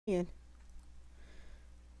In.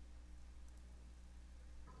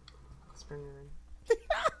 Spring her in.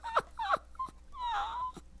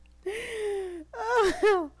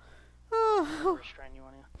 Oh, I'll oh, restrain you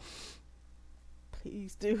on you.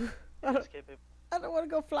 please do. Escape it. I don't want to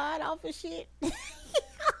go flying off and shit.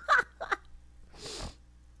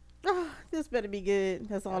 Oh, this better be good.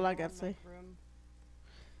 That's all I got to say. Make room.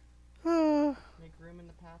 Oh, Make room in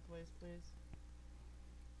the pathways, please.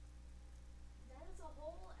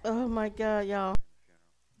 oh my god, y'all.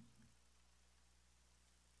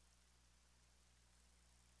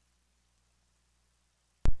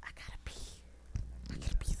 I gotta pee. I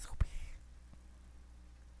gotta pee so bad.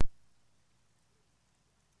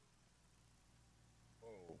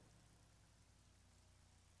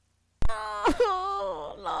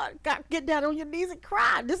 Oh, Lord. God, get down on your knees and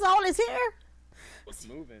cry. This all is here. What's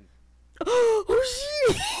moving? Oh,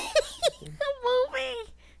 shit. I'm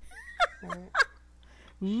moving.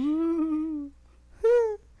 Ooh.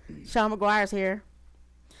 Sean McGuire's here.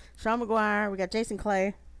 Sean McGuire. We got Jason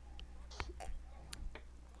Clay.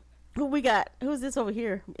 Who we got? Who's this over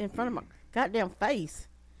here in front of my goddamn face?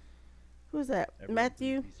 Who's that? Everyone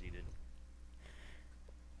Matthew? please be seated.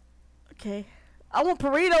 Okay. I want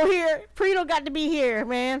Perito here. Perito got to be here,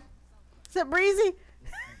 man. Is that Breezy?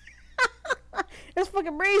 That's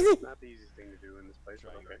fucking Breezy. Not the easiest thing to do in this place,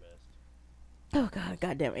 Try but your okay. best. Oh god,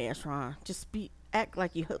 goddamn Ashron. Just act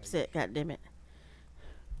like you upset, goddamn it.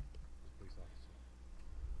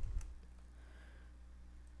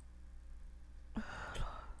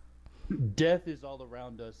 Death is all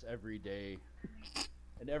around us every day,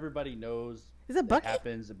 and everybody knows Is that Bucky?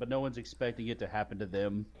 happens, but no one's expecting it to happen to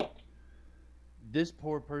them. This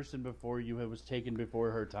poor person before you was taken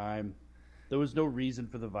before her time. There was no reason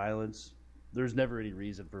for the violence. There's never any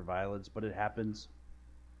reason for violence, but it happens.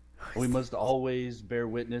 We must always bear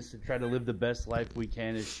witness and try to live the best life we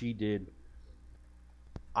can as she did.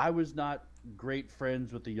 I was not great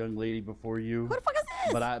friends with the young lady before you. Who the fuck is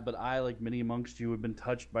this? But I, like many amongst you, have been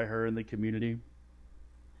touched by her in the community.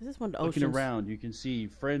 Is this one of the Looking oceans? around, you can see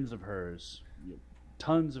friends of hers.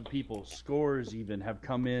 Tons of people, scores even, have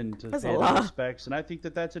come in to That's pay a their lot. respects, and I think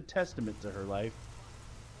that that's a testament to her life.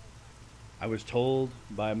 I was told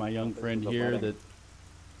by my young friend here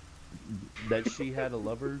that she had a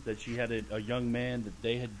lover, that she had a young man that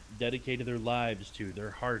they had dedicated their lives to, their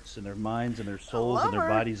hearts and their minds and their souls and their lover?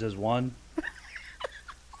 bodies as one.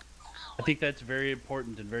 I think that's very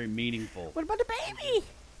important and very meaningful. What about the baby?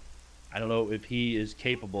 I don't know if he is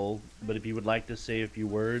capable, but if he would like to say a few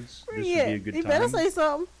words, this would be Yeah, a good he time. better say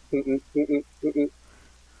something. Okay.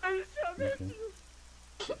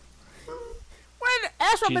 When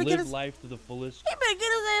Ashron She better get lived his, life to the fullest. he better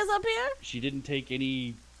get his ass up here. She didn't take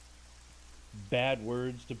any bad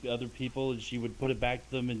words to other people, and she would put it back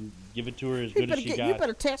to them and give it to her as good as she You got.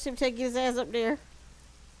 better text him, take his ass up there.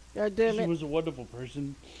 God damn She it. was a wonderful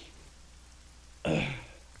person.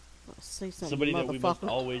 Say something, Somebody that we must motherfucker.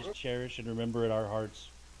 always cherish and remember in our hearts.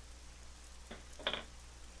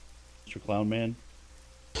 Mr. Clown Man.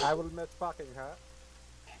 I will miss fucking her.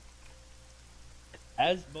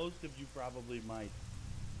 As most of you probably might.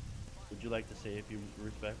 Would you like to say a few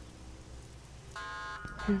respects?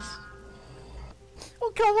 Yes.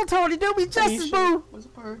 Oh, come on, Tony. Do me justice, Aisha boo. was a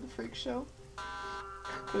part of the freak show.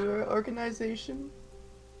 We were an organization.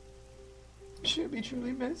 She would be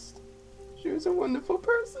truly missed. She was a wonderful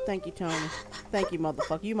person. Thank you, Tony. Thank you,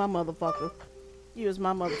 motherfucker. You my motherfucker. You is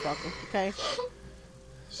my motherfucker, okay?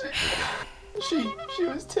 She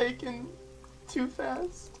was taken too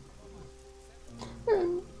fast.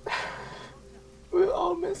 And we'll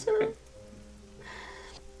all miss her.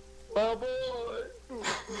 My boy.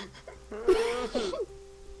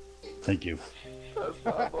 Thank you. That's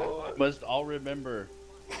my boy. Must all remember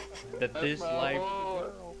that this life,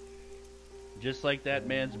 just like that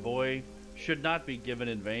man's boy, should not be given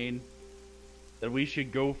in vain. That we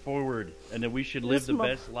should go forward and that we should live the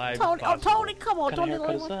best lives Tony, possible. oh, Tony, come on, What kind Tony. of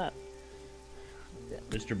haircut is that?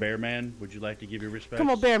 Mr. Bearman, would you like to give your respects? Come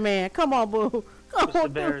on, Bear Man. Come on, boo. Come Mr.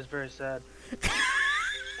 on, Bear boo. is very sad.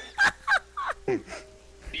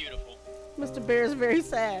 Beautiful. Mr. Bear is very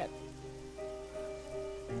sad.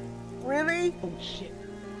 Really? Oh shit.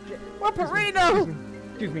 What Perino?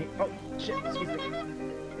 Excuse me. Oh shit. Excuse me.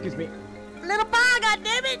 Excuse me. Little boy,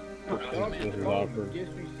 goddammit.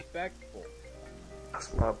 Disrespectful.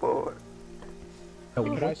 That's my boy. Oh,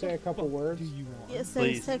 could I say a couple words? Do you want? Yes,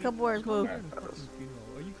 Please. say a couple words, boo. Fucking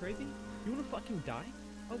funeral. Are you crazy? You wanna fucking die?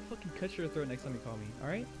 I'll fucking cut your throat next time you call me. All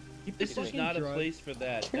right? You This is fucking not a drug- place for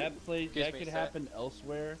that. That place Excuse that me, could sir. happen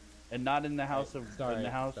elsewhere, and not in the house of Sorry. in the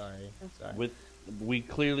house Sorry. with We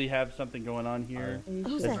clearly have something going on here.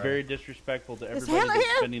 Who's That's that? very disrespectful to Is everybody Hannah that's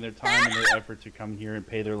here? spending their time and their effort to come here and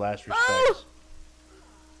pay their last respects. Oh!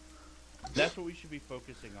 That's what we should be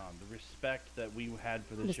focusing on. The respect that we had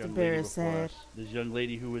for this Mr. young Bear lady is before sad. us. This young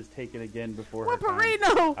lady who was taken again before What, her time.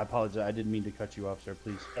 Burrito? I apologize. I didn't mean to cut you off, sir.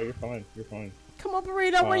 Please. Oh, you're fine. You're fine. Come on,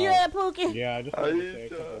 Burrito. Where you at, Pookie? Yeah, I just wanted to say a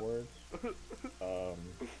couple words.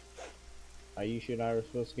 Aisha and I were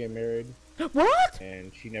supposed to get married, What?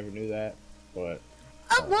 and she never knew that, but...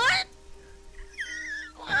 What?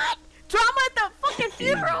 What? Drama at the fucking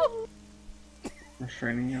funeral?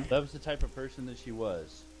 Restraining you. That was the type of person that she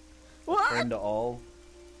was. What? Friend to all.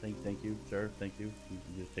 Thank you, sir. Thank you. You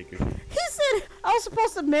can just take your seat. He said I was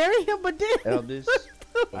supposed to marry him, but then... Eldest,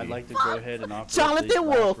 I'd like to go ahead and offer Jonathan these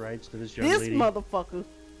last Wolf. rights to this young This lady. motherfucker.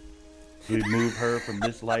 We move her from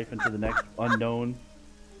this life into the next unknown.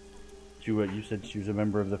 You said she was a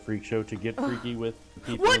member of the freak show to get freaky with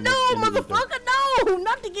people. What? in No, the ether. motherfucker, no!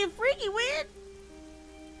 Not to get freaky with.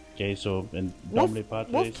 Okay, so and Wolf- Domine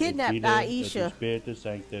Patres, Wolf kidnapped et Fide, Aisha et Spiritus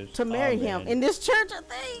Sanctus. To marry him. Amen. In this church, I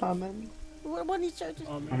think. Amen. What are these churches?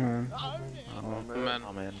 Amen.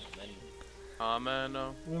 Amen. Amen.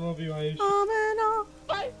 We love you, Aisha. Oh,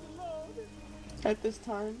 At this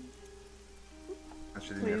time,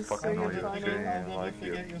 please say your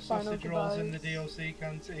final goodbyes. DLC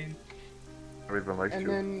canteen. And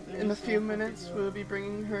then in a few minutes, we'll be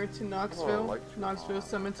bringing her to Knoxville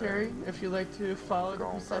Cemetery. If you'd like to follow the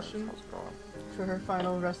procession for her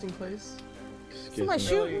final resting place. Somebody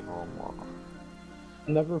shooting.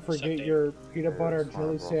 Never forget your peanut butter and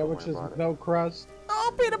jelly sandwiches with no crust.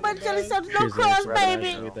 Oh, peanut butter jelly sandwich, no crust,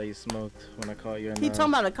 baby. That you smoked when I caught you in He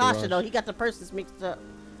talking about Akasha garage. though. He got the persons mixed up.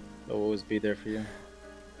 I'll always be there for you.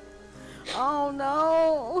 Oh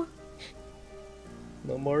no.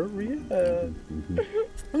 No more rehab.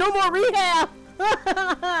 No more rehab.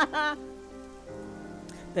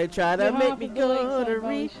 They try to make me go to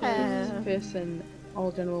rehab. Fists and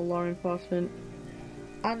all general law enforcement.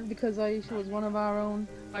 And because Aisha was one of our own,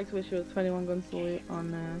 I wish she was 21 gun salute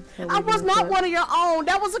on I was not one of your own.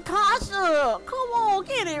 That was Akasha. Come on,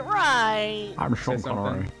 get it right. I'm so Say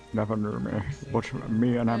sorry. something. Never knew me. But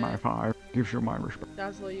me and MI5 gives you my respect.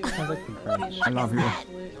 That's what you Sounds like some French. I love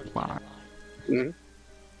you. Bye.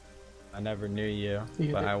 I never knew you,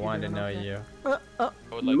 You but did- I you wanted to doing know okay? you. I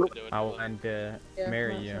would like to do it. I wanted to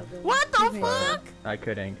marry you. What the fuck? I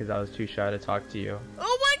couldn't because I was too shy to talk to you.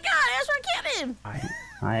 Oh my god, Ezra Cannon.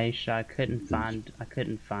 Aisha, I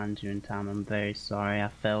couldn't find you in time. I'm very sorry. I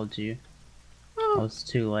failed you. I was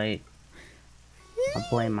too late. I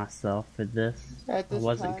blame myself for this. At I this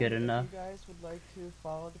wasn't time, good if enough. you guys would like to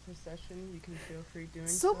follow the procession, you can feel free doing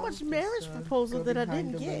So so. much Just, marriage proposal go that I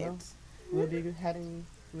behind didn't the get. willow.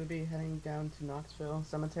 We'll be heading down to Knoxville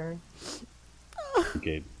Cemetery.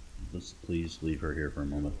 Okay, let's please leave her here for a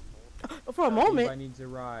moment. For a moment. If I need to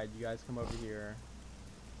ride, you guys come over here.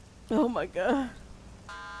 Oh my god.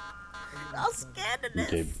 I'm scared of this.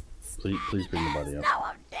 Okay, please bring the body up. Now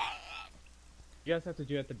I'm dead. You guys have to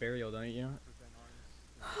do it at the burial, don't you?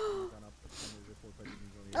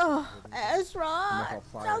 Oh, Ezra.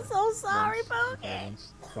 I'm so sorry, Pokey.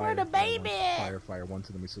 For the baby. Fire once,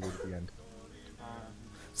 and then we salute at the end.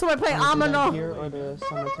 Somebody play Wanna do that Amino. here or the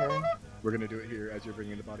cemetery? We're gonna do it here as you're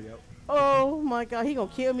bringing the body out. Oh my god, he gonna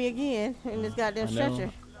kill me again in this goddamn I know.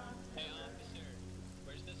 stretcher.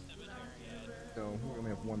 No, we only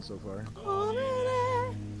have one so far. Oh,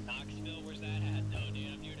 Knoxville, where's that at? No, dude,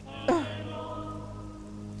 I'm here to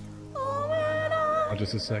oh,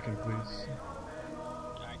 Just a second, please.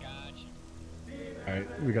 I got you.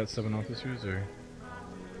 Alright, we got 7 officers, or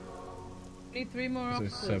Need 3 more is there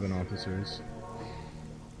officers. 7 officers?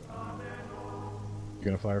 You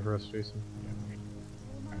gonna fire for us, Jason?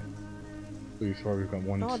 Please, far we've got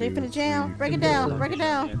 1, Oh, 2, they finna jam. 3, Break it 4, down. Break it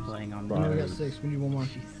down. Playing on Five. the We got 6, we need one more.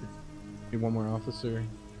 Need 1 more officer.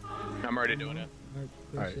 I'm already doing it.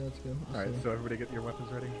 Alright. Let's go. Alright, so everybody get your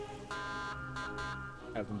weapons ready.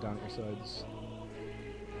 Have them down at your sides.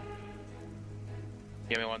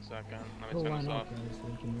 Give me 1 second. Let me turn this off.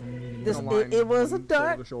 This On a line, it was a one shoulder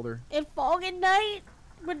dark to shoulder. and foggy night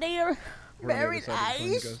when they are We're on the other buried side of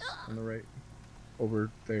the ice. front, guys, on the right.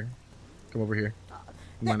 Over there. Come over here.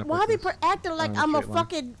 Line up Why like they this. acting like On a I'm a straight line.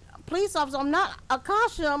 fucking police officer? I'm not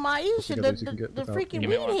Akasha. I'm Aisha, Together the, as you can get the without- freaking Give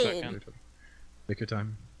me 1 weedhead. second. Take your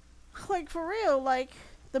time. Like for real, like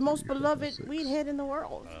the most You're beloved 56. weedhead in the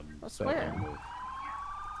world. I swear.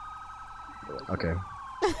 Okay.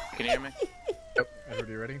 Can you hear me? Yep.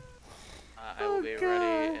 Everybody ready? I will Oh, be God.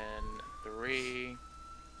 ready in 3,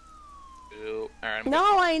 2. Alright,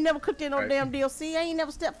 No, I ain't never cooked in no Alright. damn DLC. I ain't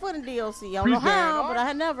never stepped foot in DLC. I don't know Present how, our- but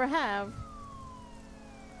I never have.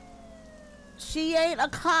 She ain't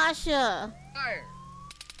Akasha. Fire.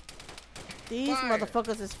 These Fire.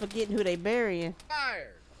 motherfuckers is forgetting who they burying.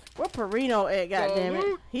 Fire. Where Perino at, goddammit?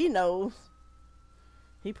 Salute. He knows.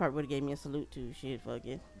 He probably would have gave me a salute too. Shit, fuck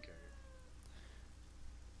it. Okay.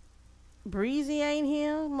 Breezy ain't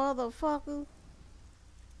here, motherfucker.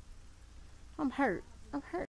 I'm hurt. I'm hurt.